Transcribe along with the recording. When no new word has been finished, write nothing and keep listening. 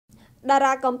តា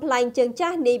រាកំ ប្លែង ជើង ចា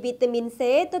ស់ នៃ វីតាមីន C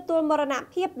ទទួល មរណ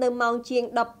ភាព នៅ ម៉ោង ជាង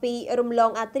 12 រំល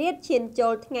ង អាធ្រាត្រ ឈាន ចូ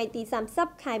ល ថ្ងៃ ទី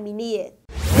 30 ខែ មីនា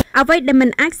អ្វីដែលមិន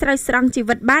អាចស្រោចស្រង់ជី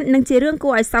វិតបាននឹងជារឿងគួ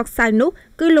រឲ្យសោកសៅនោះ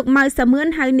គឺលោកម៉ៅសាមឿន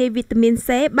ហើយនៃវីតាមីន C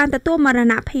បានទទួលមរ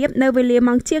ណភាពនៅវេលា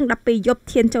ម៉ោងជាង 12 យប់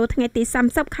ឈានចូលថ្ងៃទី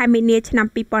 30 ខែមីនា ឆ្នាំ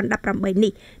 2018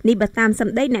 នេះបើតាមស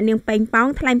ម្ដីអ្នកនាងប៉េងប៉ោង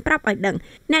ថ្លែងប្រាប់ឲ្យដឹង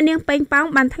អ្នកនាងប៉េងប៉ោង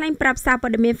បានថ្លែងប្រាប់សារព័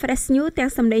ត៌មាន Fresh News ទាំង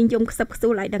សម្ដីយំខ្សឹបខ្សួ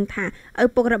លឲ្យដឹងថាឪ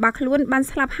ពុករបស់ខ្លួនបាន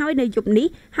ស្លាប់ហើយនៅយប់នេះ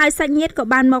ហើយសាច់ញាតិក៏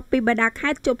បានមកពីបដាខេ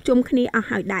ត្តជួបជុំគ្នាអស់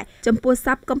ហើយដែរចំពោះស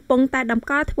ពកំពុងតែតម្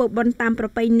កល់ធ្វើបុណ្យតាមប្រ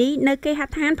ពៃណីនៅគេហ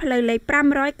ដ្ឋានផ្លូវលេខ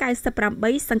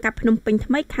 598 សង្កាត់ភ្នំពេញ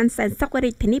ថ្មីខណ្ឌសែនសុខរា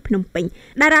ជធានីភ្នំពេញ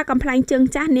តារាកំ ប្លែង ជើង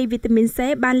ចាស់ នៃ វីតាមីន C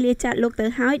បានលាចាកលោកទៅ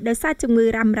ហើយដោយសារជំងឺ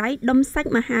រ៉ាំរ៉ៃដុំសាច់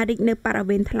មហារីកនៅបរិ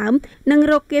វេណថ្លើមនិង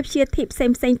រោគគាព្យាធិផ្សេង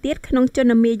ៗទៀតក្នុងជ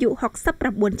នមាយុ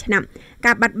 69 ឆ្នាំ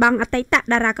ការបាត់បង់អតីត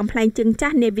តារាកំ ប្លែង ជើង ចា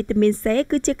ស់ នៃ វីតាមីន C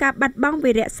គឺជាការបាត់បង់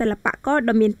វីរៈសិល្បករ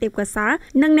ដ៏មានទេពកោសល្យ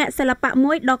និងអ្នកសិល្បៈ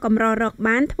មួយដ៏កម្ររក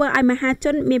បានធ្វើឲ្យមហាជ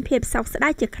នមានភាពសោកស្ដា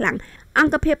យជាខ្លាំងអ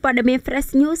ង្គភាពព័ត៌មាន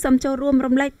Fresh News សូមចូលរួម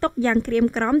រំលែកទុក្ខយ៉ាងក្រៀម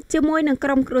ក្រំជាមួយនឹងក្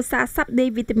រុមគ្រួសារសពនៃ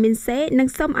វីតាមីន C និង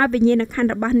សូមឲ្យវិញ្ញាណក្ខន្ធ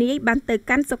របស់នាយបានទៅ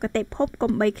កាន់សុគតិភព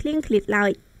កុំបីឃ្លៀងឃ្លាតឡើ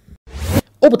យ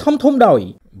ឧបត្ថម្ភធំដោយ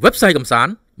Website កំសាន្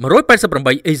ត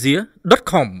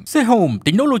 188asia.com Sehome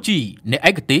Technology អ្នក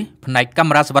ឯកទេសផ្នែកកា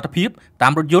មេរ៉ាសុវត្ថិភាពតា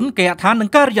មរថយន្តគេហដ្ឋាននិង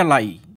ការិយាល័យ